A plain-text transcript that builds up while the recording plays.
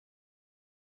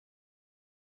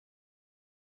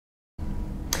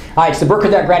All right, it's the Brink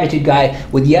with That Gratitude Guy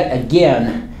with yet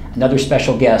again another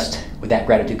special guest with That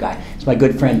Gratitude Guy. It's my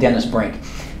good friend Dennis Brink.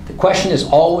 The question is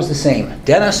always the same.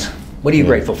 Dennis, what are you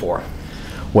grateful for?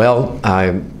 Well,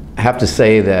 I have to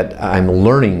say that I'm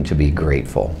learning to be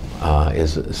grateful.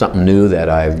 Is something new that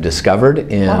I've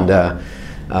discovered, and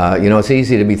you know, it's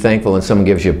easy to be thankful when someone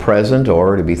gives you a present,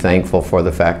 or to be thankful for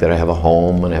the fact that I have a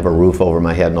home and I have a roof over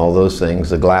my head and all those things,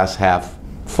 the glass half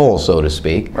full, so to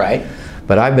speak. Right.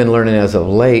 But I've been learning as of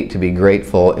late to be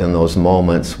grateful in those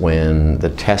moments when the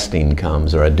testing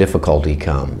comes or a difficulty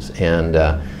comes. And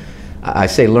I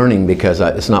say learning because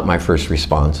it's not my first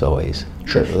response always.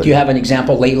 Sure. Do you have an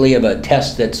example lately of a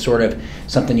test that's sort of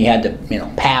something you had to, you know,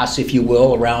 pass, if you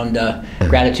will, around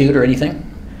gratitude or anything?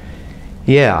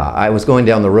 Yeah, I was going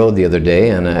down the road the other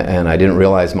day, and I didn't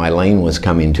realize my lane was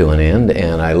coming to an end,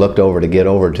 and I looked over to get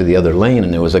over to the other lane,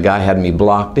 and there was a guy had me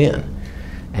blocked in.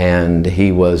 And he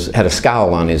had a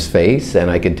scowl on his face,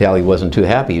 and I could tell he wasn't too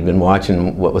happy. He'd been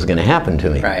watching what was going to happen to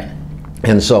me. Right.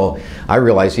 And so I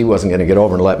realized he wasn't going to get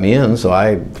over and let me in, so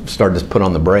I started to put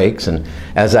on the brakes. And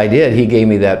as I did, he gave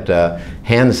me that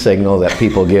hand signal that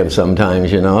people give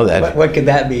sometimes, you know. That, what could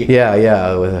that be?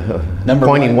 Yeah,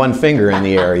 pointing one finger in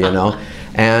the air, you know.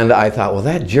 And I thought, well,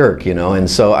 that jerk, you know. And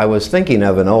so I was thinking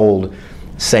of an old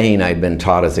saying I'd been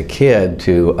taught as a kid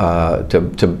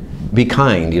to be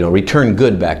kind, you know, return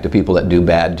good back to people that do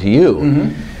bad to you.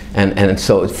 Mm-hmm. And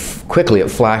so quickly it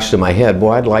flashed to my head,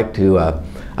 boy, I'd like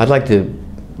to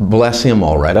bless him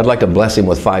all right. I'd like to bless him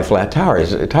with 5 flat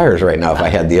tires right now if I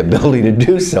had the ability to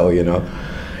do so, you know.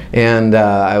 And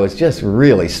I was just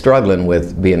really struggling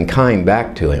with being kind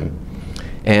back to him.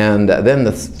 And then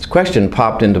the question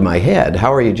popped into my head,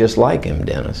 how are you just like him,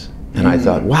 Dennis? And I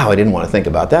thought, wow, I didn't want to think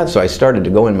about that. So I started to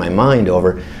go in my mind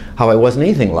over how I wasn't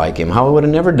anything like him, how I would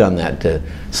have never done that to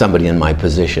somebody in my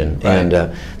position. Right.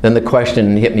 And then the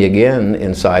question hit me again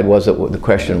inside, the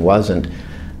question wasn't,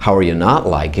 how are you not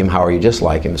like him, how are you just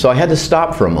like him? So I had to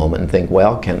stop for a moment and think,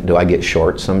 well, do I get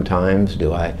short sometimes?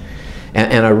 Do I?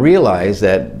 And I realized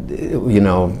that, you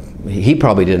know, he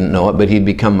probably didn't know it, but he'd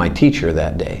become my teacher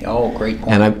that day. Oh, great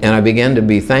point. And I began to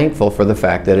be thankful for the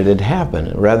fact that it had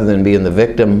happened. Rather than being the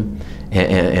victim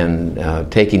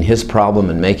and taking his problem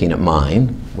and making it mine,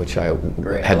 which I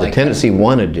had the tendency to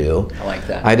want to do. I like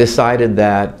that. I decided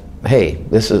that, hey,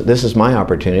 this is my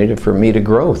opportunity for me to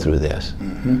grow through this.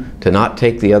 Mm-hmm. To not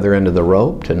take the other end of the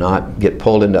rope, to not get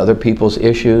pulled into other people's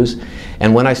issues.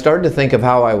 And when I started to think of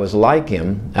how I was like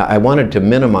him, I wanted to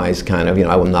minimize kind of, you know,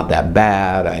 I'm not that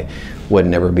bad, I would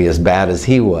never be as bad as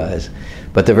he was.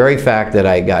 But the very fact that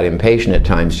I got impatient at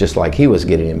times, just like he was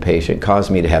getting impatient, caused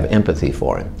me to have empathy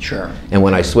for him. Sure. And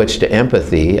when I switched to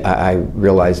empathy, I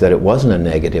realized that it wasn't a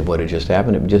negative what had just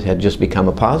happened, it had just become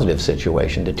a positive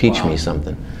situation to teach me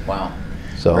something. Wow.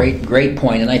 So great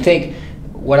point. And I think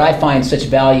what I find such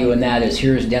value in that is,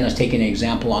 here's Dennis taking an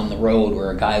example on the road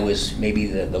where a guy was, maybe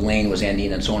the lane was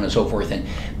ending and so on and so forth,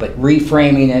 but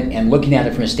reframing it and looking at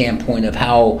it from a standpoint of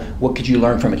what could you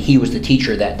learn from it? He was the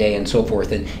teacher that day and so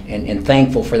forth, and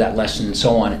thankful for that lesson and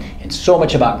so on. And so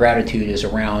much about gratitude is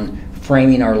around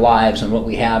framing our lives and what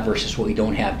we have versus what we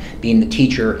don't have, being the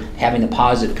teacher, having the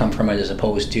positive come from it as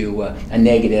opposed to a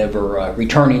negative, or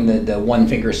returning the one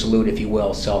finger salute, if you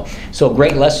will. So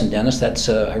great lesson, Dennis. That's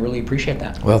I really appreciate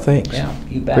that. Well, thanks. Yeah,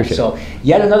 you bet. So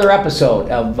yet another episode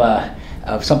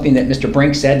of something that Mr.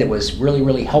 Brink said that was really,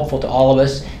 really helpful to all of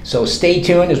us. So stay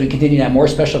tuned as we continue to have more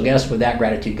special guests with That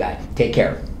Gratitude Guy. Take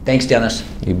care. Thanks, Dennis.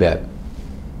 You bet.